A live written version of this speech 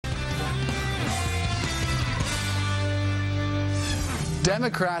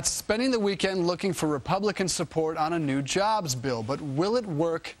Democrats spending the weekend looking for Republican support on a new jobs bill. But will it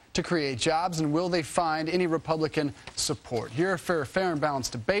work to create jobs, and will they find any Republican support? Here for a fair and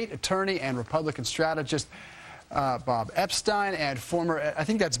balanced debate, attorney and Republican strategist Bob Epstein and former, I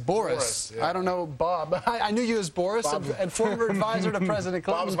think that's Boris. Yeah. I don't know, Bob. I knew you as Boris and former advisor to President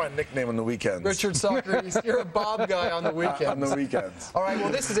Clinton. Bob's my nickname on the weekends. Richard Socarides. You're a Bob guy on the weekends. On the weekends. All right, well,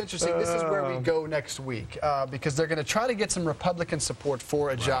 this is interesting. This is where we go next week because they're going to try to get some Republican support for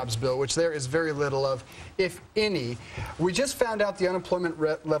a jobs bill, which there is very little of, if any. We just found out the unemployment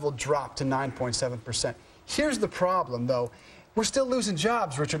level dropped to 9.7%. Here's the problem, though. We're still losing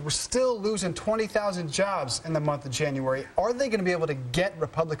jobs, Richard. We're still losing 20,000 jobs in the month of January. Are they going to be able to get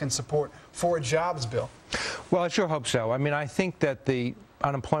Republican support for a jobs bill? Well, I sure hope so. I mean, I think that the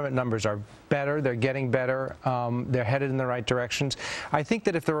unemployment numbers are better. They're getting better. They're headed in the right directions. I think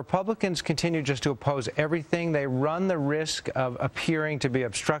that if the Republicans continue just to oppose everything, they run the risk of appearing to be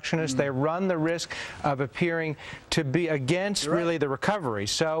obstructionists. They run the risk of appearing to be against really the recovery.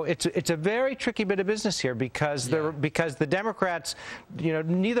 So it's a very tricky bit of business here because the Democrats, you know,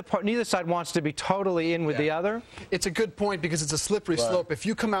 neither side wants to be totally in with the other. It's a good point because it's a slippery slope. If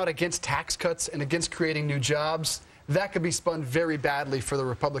you come out against tax cuts and against creating new jobs, that could be spun very badly for the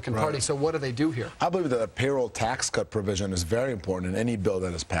Republican Party. So what do they do here? I believe that a payroll tax cut provision is very important in any bill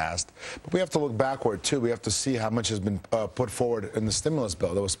that is passed. But we have to look backward, too. We have to see how much has been put forward in the stimulus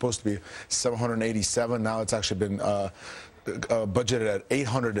bill. That was supposed to be 787. Now it's actually been budgeted at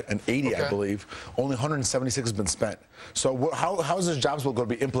 880, I believe. Only 176 has been spent. So how is this jobs bill going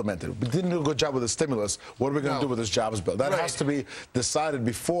to be implemented? We didn't do a good job with the stimulus. What are we going to do with this jobs bill? That has to be decided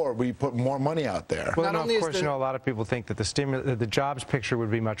before we put more money out there. Well, of course, you know, a lot of people think that the jobs picture would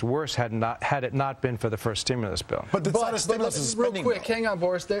be much worse had it not been for the first stimulus bill. But it's not a stimulus, it's a spending bill. Real quick, hang on,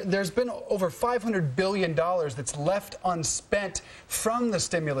 Boris. There's been over $500 billion that's left unspent from the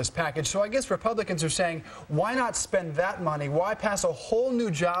stimulus package. So I guess Republicans are saying, why not spend that money? Why pass a whole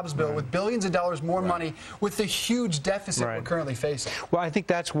new jobs bill with billions of dollars more money with the huge deficit we're currently facing? Well, I think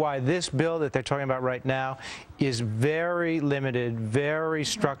that's why this bill that they're talking about right now is very limited, very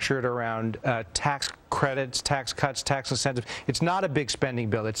structured around tax credits, tax cuts, tax incentives. It's not a big spending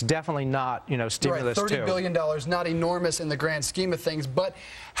bill. It's definitely not, you know, stimulus too. $30 billion, not enormous in the grand scheme of things, but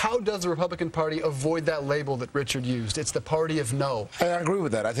how does the Republican Party avoid that label that Richard used? It's the party of no. I agree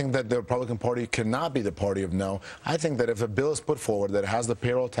with that. I think that the Republican Party cannot be the party of no. I think that if a bill is put forward that has the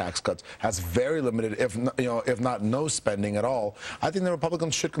payroll tax cuts, has very limited, if not no spending at all, I think the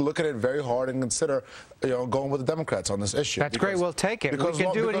Republicans should look at it very hard and consider, going with the Democrats on this issue. That's great. We'll take it. We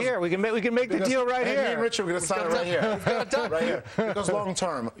can do it here. We can make the deal right here. Me and Richard, we're going to sign it right here. Right here. Because long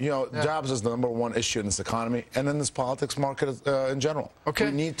term, jobs is the #1 issue in this economy and in this politics market in general. Okay.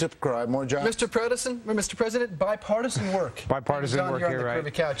 We need to provide more jobs. Mr. President, bipartisan work. Bipartisan work here, right?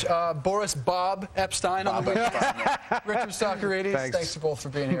 The couch. Boris, Bob Epstein on the weekend. Richard Socarides, thanks you both for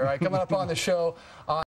being here. All right, coming up on the show.